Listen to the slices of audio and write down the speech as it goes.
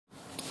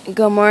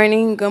Good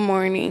morning. Good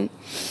morning.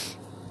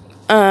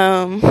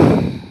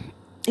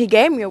 He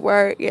gave me a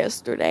word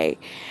yesterday,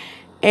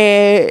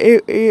 and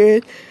it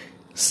is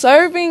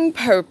serving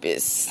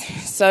purpose.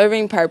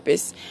 Serving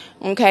purpose.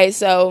 Okay,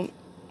 so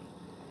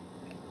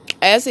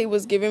as he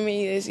was giving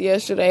me this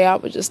yesterday, I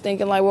was just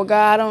thinking like, well,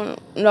 God, I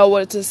don't know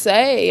what to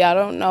say. I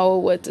don't know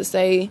what to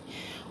say,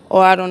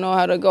 or I don't know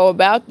how to go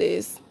about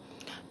this.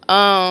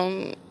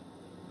 I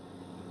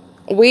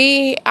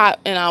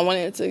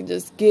wanted to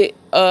just get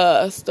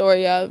a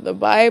story out of the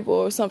Bible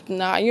or something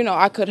that,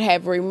 I could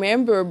have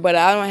remembered, but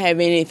I don't have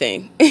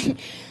anything.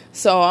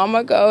 So I'm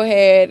going to go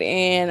ahead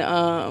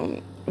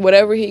and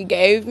whatever he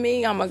gave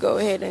me, I'm going to go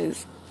ahead and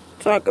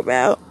talk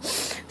about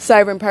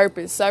serving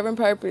purpose. Serving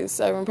purpose,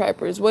 serving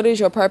purpose. What is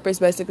your purpose?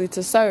 Basically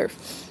to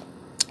serve.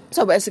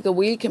 So basically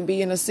we can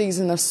be in a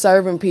season of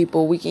serving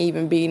people. We can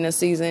even be in a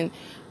season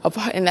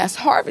and that's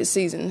harvest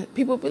season.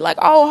 People be like,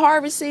 oh,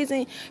 harvest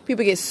season.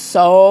 People get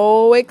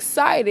so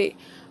excited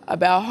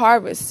about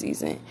harvest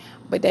season,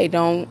 but they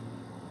don't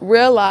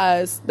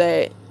realize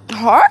that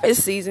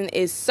harvest season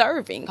is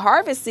serving.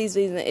 Harvest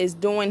season is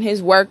doing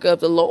his work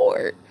of the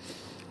Lord.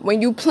 When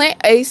you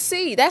plant a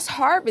seed, that's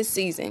harvest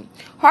season.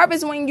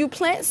 Harvest when you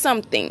plant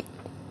something.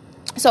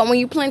 So when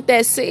you plant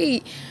that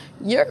seed,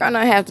 you're going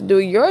to have to do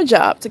your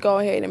job to go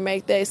ahead and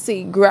make that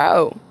seed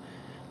grow.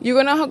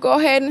 You're going to go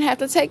ahead and have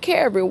to take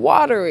care of it,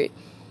 water it,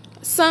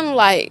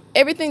 sunlight,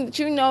 everything that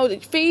you know,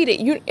 that feed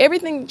it,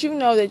 everything that you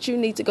know that you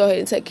need to go ahead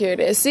and take care of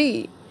that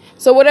seed.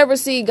 So whatever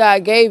seed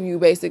God gave you,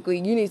 basically,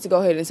 you need to go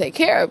ahead and take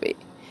care of it.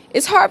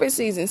 It's harvest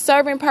season,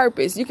 serving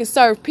purpose. You can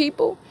serve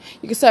people,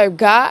 you can serve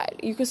God,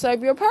 you can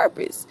serve your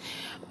purpose.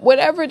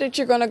 Whatever that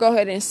you're going to go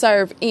ahead and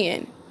serve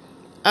in.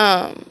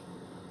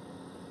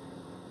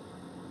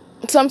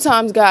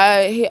 Sometimes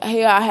God, He'll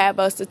have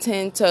us to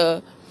tend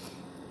to,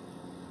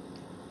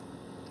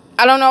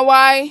 I don't know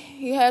why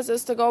He has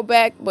us to go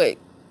back, but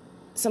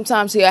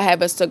sometimes He'll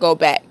have us to go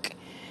back.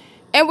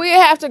 And we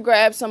have to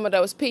grab some of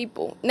those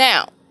people.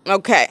 Now,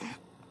 okay.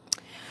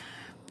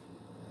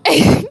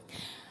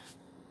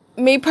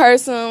 Me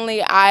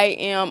personally, I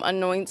am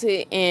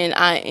anointed and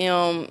I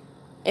am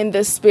in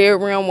the spirit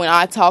realm when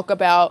I talk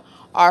about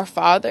our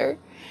Father.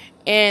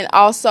 And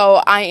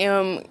also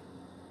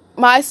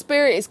my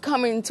spirit is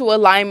coming into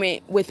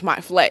alignment with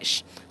my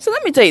flesh. So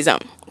let me tell you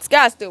something. This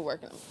guy's still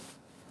working on me.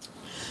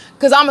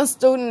 Because I'm a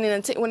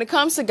student, when it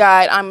comes to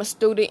God, I'm a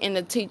student and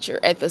a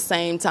teacher at the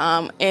same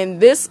time.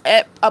 And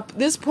at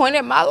this point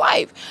in my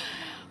life,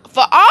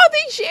 for all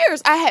these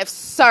years, I have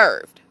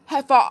served.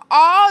 And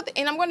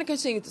I'm going to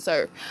continue to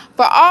serve.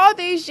 For all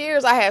these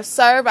years, I have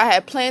served, I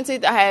have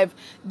planted, I have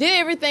did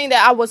everything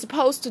that I was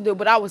supposed to do,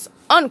 but I was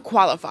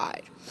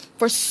unqualified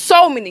for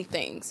so many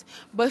things.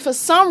 But for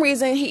some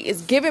reason, He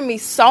is giving me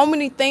so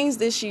many things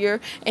this year,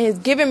 and He's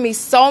giving me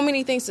so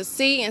many things to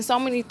see and so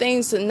many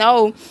things to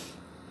know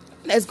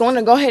that's going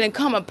to go ahead and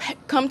come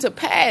to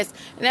pass,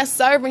 and that's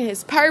serving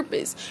His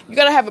purpose. You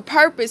got to have a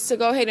purpose to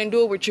go ahead and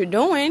do what you're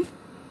doing.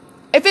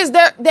 If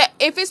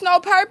it's no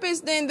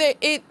purpose, then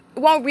it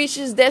won't reach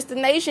its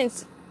destination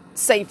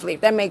safely,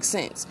 if that makes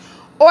sense.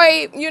 Or,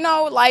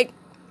 like,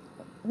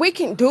 we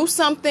can do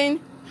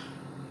something,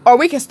 or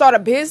we can start a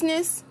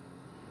business,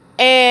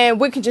 and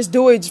we can just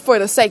do it for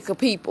the sake of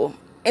people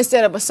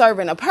instead of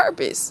serving a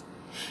purpose.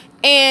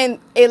 And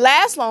it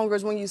lasts longer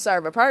when you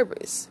serve a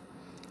purpose.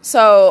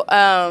 So,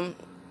 I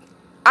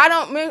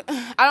don't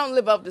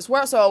live up this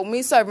world. So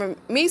me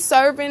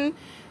serving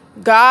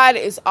God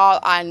is all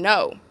I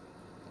know.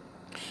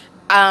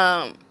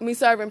 Me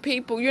serving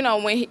people,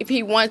 if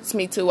He wants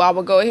me to, I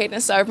will go ahead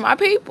and serve my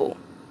people.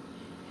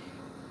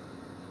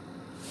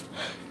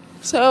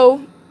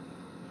 So,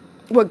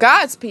 with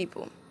God's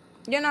people,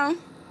 when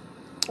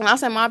I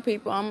say my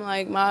people, I'm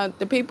like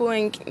the people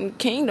in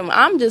kingdom.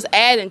 I'm just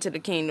adding to the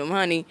kingdom,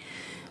 honey.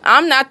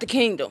 I'm not the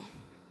kingdom.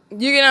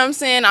 You get what I'm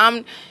saying?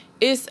 I'm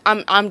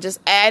just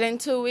adding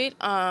to it.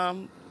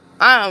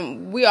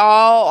 We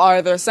all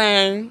are the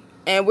same,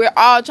 and we're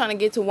all trying to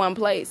get to one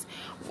place.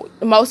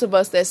 Most of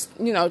us that's,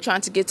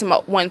 trying to get to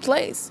one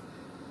place.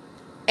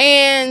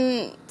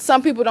 And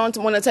some people don't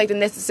want to take the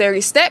necessary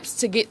steps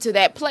to get to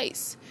that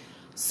place.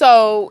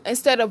 So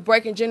instead of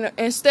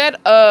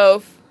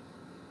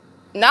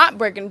not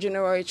breaking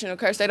generational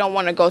curse, they don't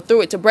want to go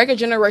through it. To break a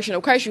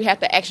generational curse, you have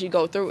to actually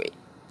go through it.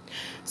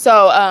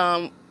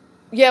 So,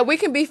 yeah, we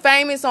can be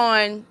famous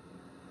on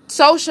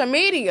social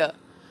media,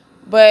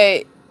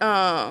 but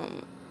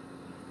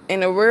in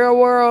the real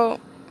world,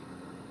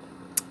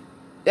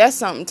 that's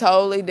something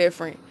totally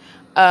different.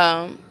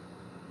 Like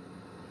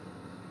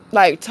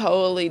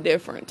totally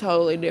different.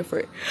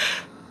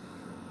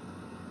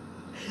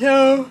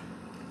 So,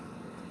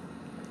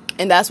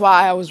 and that's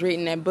why I was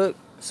reading that book,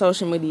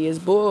 Social Media is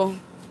Bull,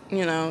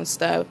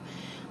 stuff.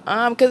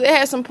 Because it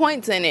has some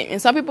points in it,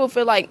 and some people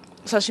feel like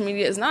social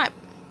media is not.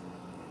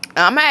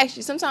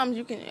 Sometimes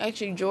you can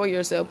actually enjoy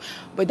yourself,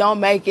 but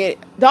don't make it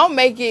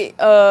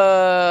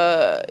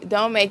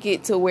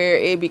to where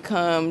it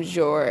becomes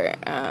your,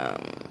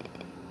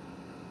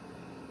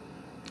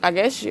 I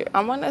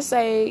want to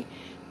say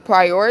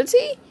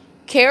priority,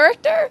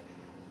 character.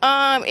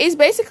 it's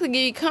basically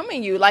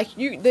becoming you. Like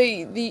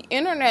the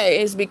internet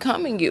is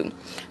becoming you.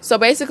 So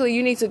basically,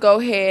 you need to go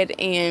ahead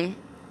and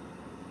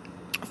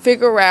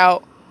figure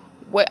out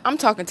what I'm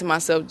talking to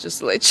myself. Just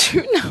to let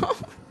you know,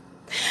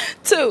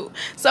 too.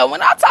 So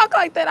when I talk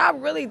like that, I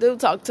really do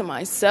talk to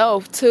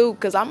myself too,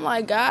 because I'm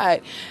like,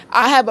 God,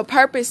 I have a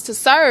purpose to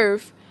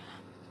serve.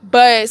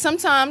 But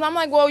sometimes I'm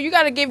like, well, you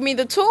got to give me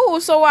the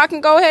tools so I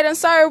can go ahead and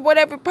serve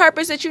whatever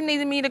purpose that you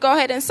needed me to go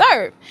ahead and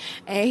serve.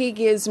 And he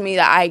gives me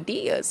the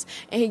ideas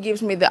and he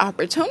gives me the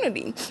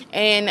opportunity.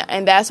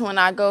 And that's when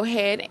I go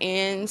ahead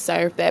and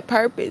serve that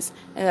purpose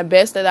and the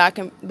best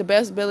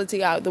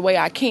ability the way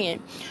I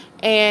can.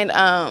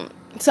 And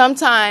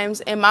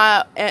sometimes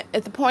at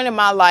the point in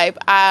my life,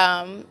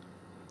 and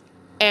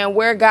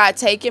where God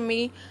taking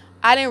me,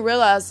 I didn't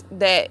realize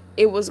that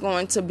it was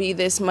going to be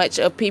this much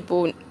of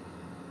people,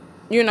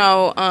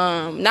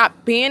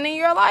 not being in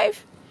your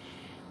life.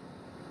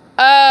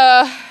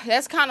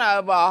 That's kind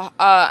of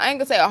I ain't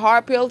gonna say a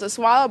hard pill to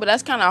swallow, but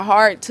that's kind of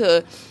hard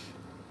to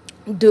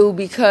do,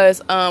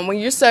 because when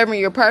you're serving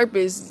your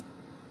purpose,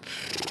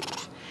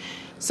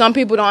 some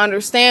people don't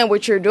understand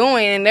what you're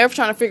doing and they're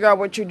trying to figure out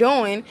what you're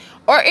doing,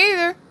 or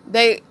either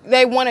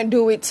they want to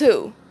do it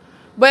too,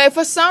 but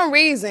for some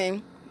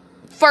reason,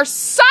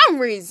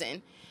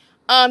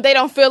 they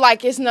don't feel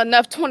like it's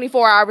enough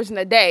 24 hours in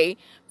a day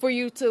for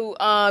you to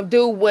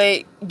do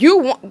what you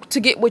want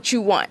to get what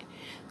you want.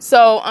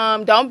 So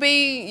don't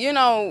be,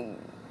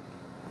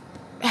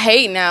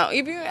 hating out.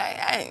 If you,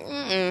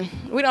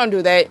 we don't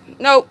do that.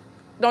 Nope,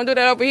 don't do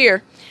that over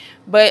here.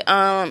 But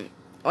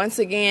once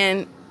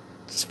again,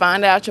 just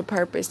find out your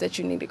purpose that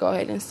you need to go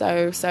ahead and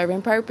serve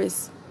in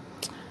purpose.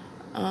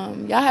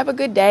 Y'all have a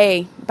good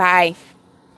day. Bye.